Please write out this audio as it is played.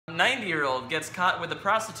90-year-old gets caught with a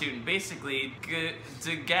prostitute and basically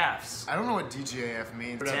DGAFs. I don't know what DGAF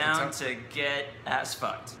means. Down to get ass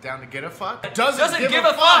fucked. Down to get a fuck? Doesn't give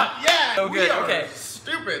a fuck! Yeah! So good, okay.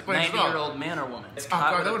 Stupid. 90-year-old man or woman. Oh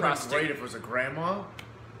god, that would have been great if it was a grandma.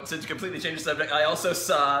 To completely change the subject, I also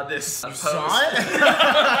saw this post. Saw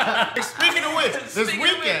it? Speaking of which, this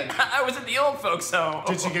weekend. I was at the old folks' home.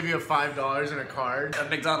 Did she give you a $5 and a card? A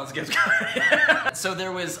McDonald's gift card. So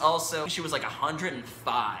there was also, she was like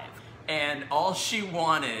 105, and all she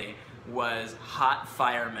wanted was hot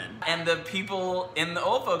firemen. And the people in the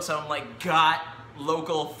old folks' home like got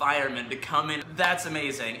local firemen to come in. That's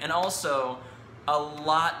amazing. And also, a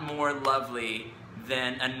lot more lovely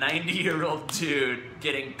than a 90-year-old dude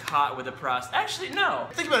getting caught with a prostitute. Actually, no.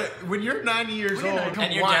 Think about it. When you're 90 years old,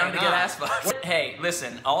 and you're down to get ass fucked. Hey,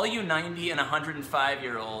 listen, all you 90 and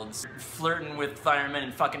 105-year-olds flirting with firemen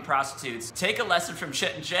and fucking prostitutes, take a lesson from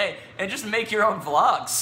Chet and Jay and just make your own vlogs.